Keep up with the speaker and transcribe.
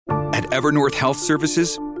At Evernorth Health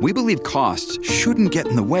Services, we believe costs shouldn't get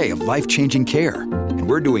in the way of life-changing care, and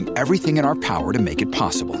we're doing everything in our power to make it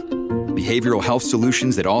possible. Behavioral health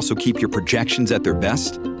solutions that also keep your projections at their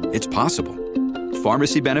best? It's possible.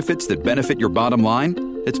 Pharmacy benefits that benefit your bottom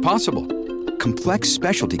line? It's possible. Complex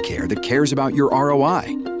specialty care that cares about your ROI?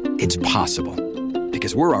 It's possible.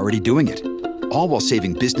 Because we're already doing it. All while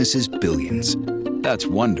saving businesses billions. That's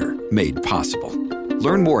Wonder made possible.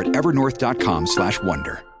 Learn more at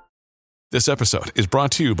evernorth.com/wonder. This episode is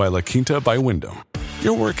brought to you by La Quinta by Wyndham.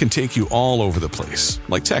 Your work can take you all over the place,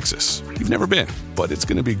 like Texas. You've never been, but it's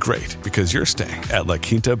going to be great because you're staying at La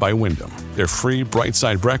Quinta by Wyndham. Their free Bright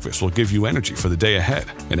Side breakfast will give you energy for the day ahead.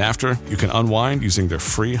 And after, you can unwind using their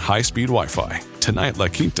free high-speed Wi-Fi. Tonight, La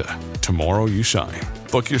Quinta. Tomorrow, you shine.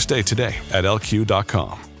 Book your stay today at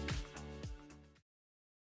lq.com.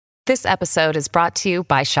 This episode is brought to you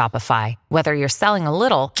by Shopify. Whether you're selling a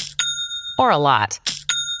little or a lot,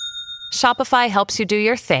 Shopify helps you do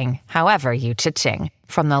your thing, however you cha-ching.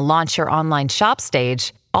 From the launch your online shop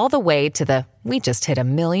stage, all the way to the we just hit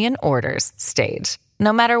 1 million orders stage.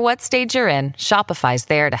 No matter what stage you're in, Shopify's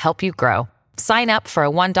there to help you grow. Sign up for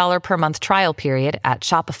a $1 per month trial period at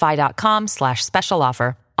shopify.com/special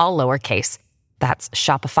offer, all lowercase. That's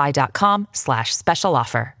shopify.com/special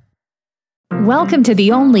offer. Welcome to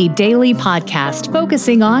the only daily podcast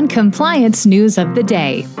focusing on compliance news of the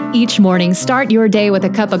day. Each morning, start your day with a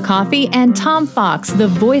cup of coffee and Tom Fox, the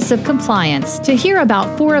voice of compliance, to hear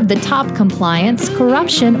about 4 of the top compliance,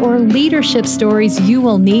 corruption, or leadership stories you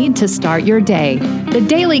will need to start your day. The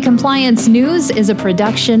Daily Compliance News is a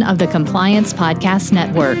production of the Compliance Podcast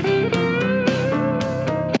Network.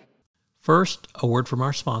 First, a word from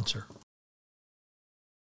our sponsor.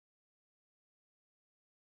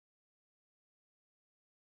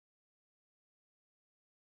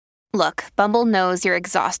 Look, Bumble knows you're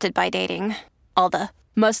exhausted by dating. All the,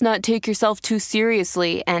 must not take yourself too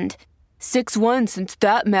seriously, and 6'1" since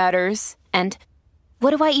that matters, and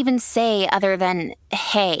what do I even say other than,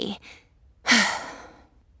 hey?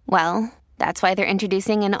 Well, that's why they're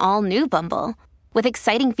introducing an all-new Bumble, with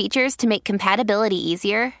exciting features to make compatibility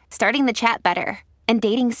easier, starting the chat better, and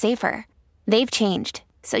dating safer. They've changed,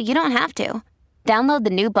 so you don't have to. Download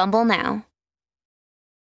the new Bumble now.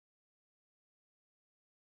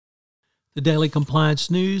 The Daily Compliance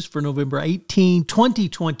News for November 18,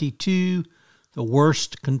 2022, the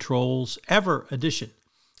Worst Controls Ever edition.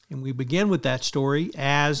 And we begin with that story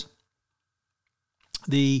as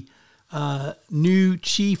the new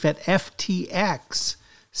chief at FTX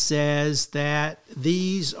says that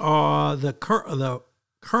these are the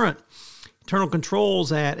current internal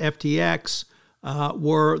controls at FTX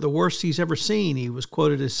were the worst he's ever seen. He was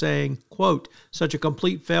quoted as saying, quote, such a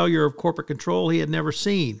complete failure of corporate control he had never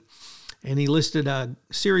seen. And he listed a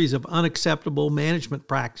series of unacceptable management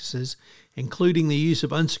practices, including the use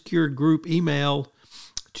of unsecured group email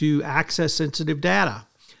to access sensitive data.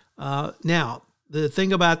 Now, the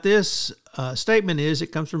thing about this statement is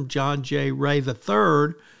it comes from John J. Ray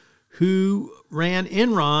III, who ran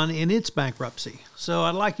Enron in its bankruptcy. So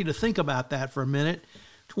I'd like you to think about that for a minute.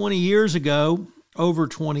 Over 20 years ago,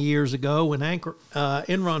 when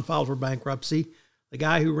Enron filed for bankruptcy, the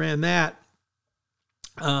guy who ran that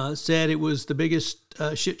said it was the biggest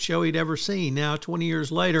shit show he'd ever seen. Now, 20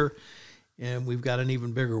 years later, and we've got an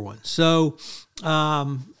even bigger one. So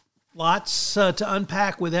lots to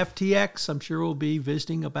unpack with FTX. I'm sure we'll be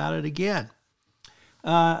visiting about it again.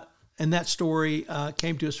 And that story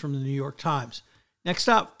came to us from the New York Times. Next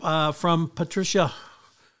up, from Patricia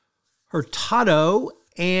Hurtado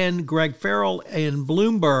and Greg Farrell in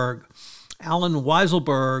Bloomberg. Alan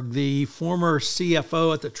Weiselberg, the former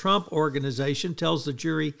CFO at the Trump Organization, tells the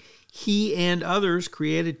jury he and others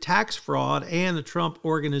created tax fraud and the Trump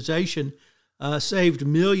Organization saved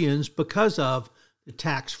millions because of the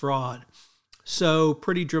tax fraud. So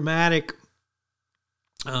pretty dramatic,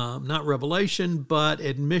 not revelation, but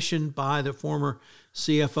admission by the former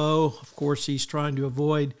CFO. Of course, he's trying to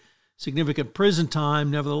avoid significant prison time.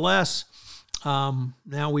 Nevertheless,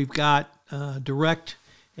 now we've got direct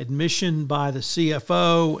admission by the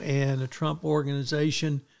CFO, and the Trump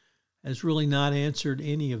Organization has really not answered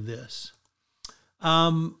any of this.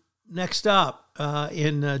 Next up,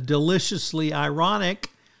 in a deliciously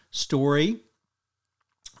ironic story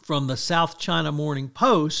from the South China Morning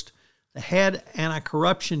Post, the head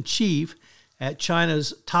anti-corruption chief at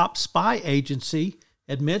China's top spy agency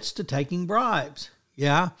admits to taking bribes.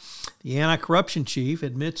 Yeah, the anti-corruption chief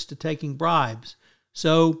admits to taking bribes.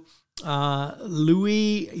 So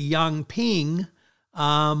Louis Yangping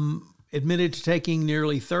admitted to taking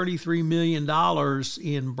nearly $33 million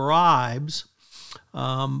in bribes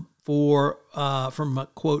from a,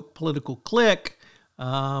 quote, political clique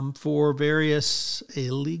for various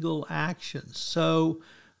illegal actions. So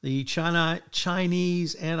the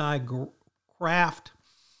Chinese anti-graft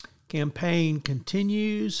campaign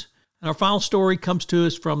continues. And our final story comes to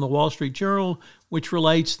us from the Wall Street Journal, which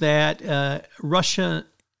relates that Russia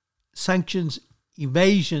sanctions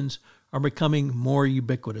evasions are becoming more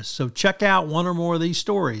ubiquitous. So check out one or more of these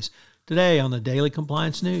stories today on the Daily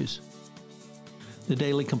Compliance News. The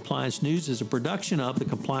Daily Compliance News is a production of the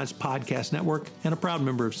Compliance Podcast Network and a proud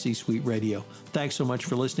member of C-Suite Radio. Thanks so much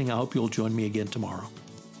for listening. I hope you'll join me again tomorrow.